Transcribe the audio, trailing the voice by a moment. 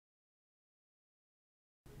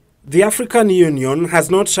The African Union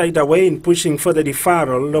has not shied away in pushing for the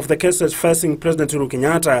deferral of the cases facing President Uhuru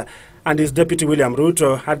Kenyatta and his deputy William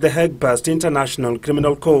Ruto at the Hague-based International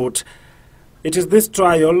Criminal Court. It is this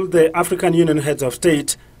trial the African Union heads of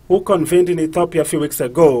state, who convened in Ethiopia a few weeks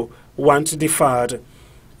ago, want deferred.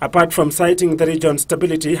 Apart from citing the region's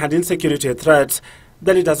stability and insecurity threats,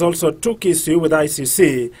 the leaders also took issue with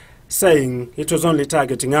ICC, saying it was only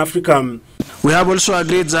targeting Africa. We have also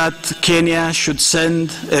agreed that Kenya should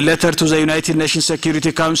send a letter to the United Nations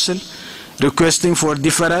Security Council requesting for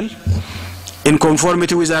deferral in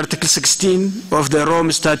conformity with Article 16 of the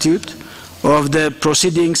Rome Statute of the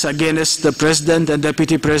proceedings against the President and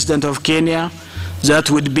Deputy President of Kenya that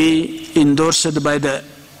would be endorsed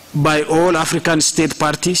by all African state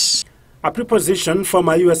parties. A preposition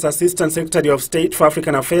former U.S. Assistant Secretary of State for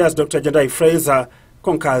African Affairs, Dr. Jendayi Frazer,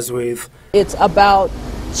 concurs with. It's about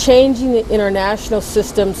changing the international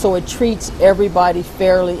system so it treats everybody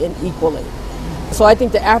fairly and equally. So I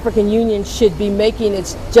think the African Union should be making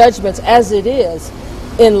its judgments as it is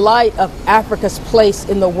in light of Africa's place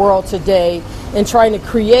in the world today and trying to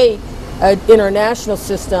create an international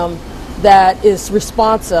system that is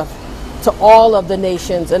responsive to all of the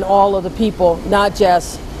nations and all of the people, not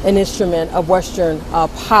just an instrument of Western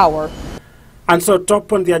power. And so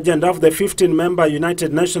top on the agenda of the 15-member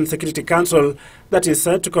United Nations Security Council that is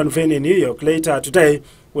set to convene in New York later today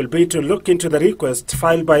will be to look into the request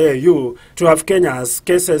filed by AU to have Kenya's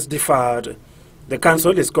cases deferred. The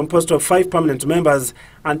council is composed of 5 permanent members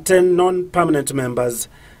and 10 non-permanent members.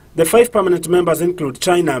 The 5 permanent members include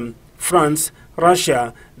China, France,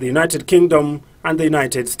 Russia, the United Kingdom, and the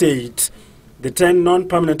United States. The 10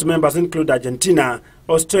 non-permanent members include Argentina,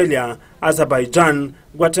 Australia, Azerbaijan,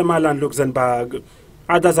 Guatemala, and Luxembourg.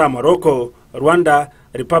 Others are Morocco, Rwanda,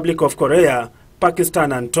 Republic of Korea,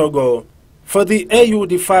 Pakistan, and Togo. For the AU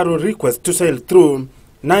deferral request to sail through,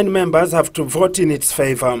 9 members have to vote in its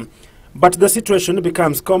favor. But the situation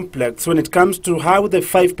becomes complex when it comes to how the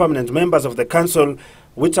 5 permanent members of the Council,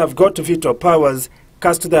 which have got veto powers,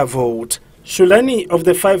 cast their vote. Should any of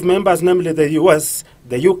the 5 members, namely the US,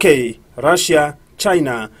 the UK, Russia,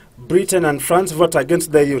 China, Britain and France, vote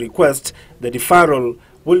against the EU request, the deferral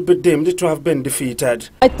will be deemed to have been defeated.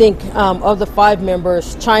 I think of the 5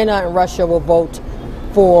 members, China and Russia will vote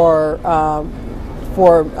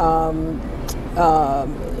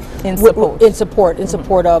in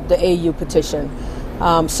support of the AU petition.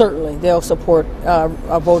 Certainly, they'll support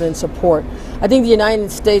a vote in support. I think the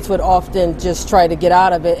United States would often just try to get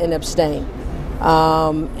out of it and abstain.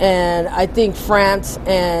 And I think France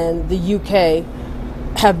and the UK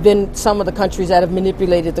have been some of the countries that have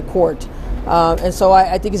manipulated the court. And so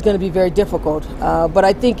I think it's going to be very difficult. But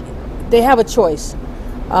I think they have a choice.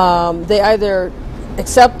 They either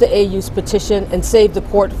accept the AU's petition and save the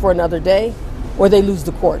court for another day, or they lose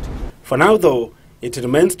the court. For now, though, it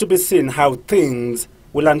remains to be seen how things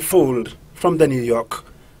will unfold from the New York.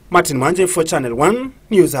 Martin Wanje for Channel One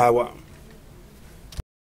News Hour.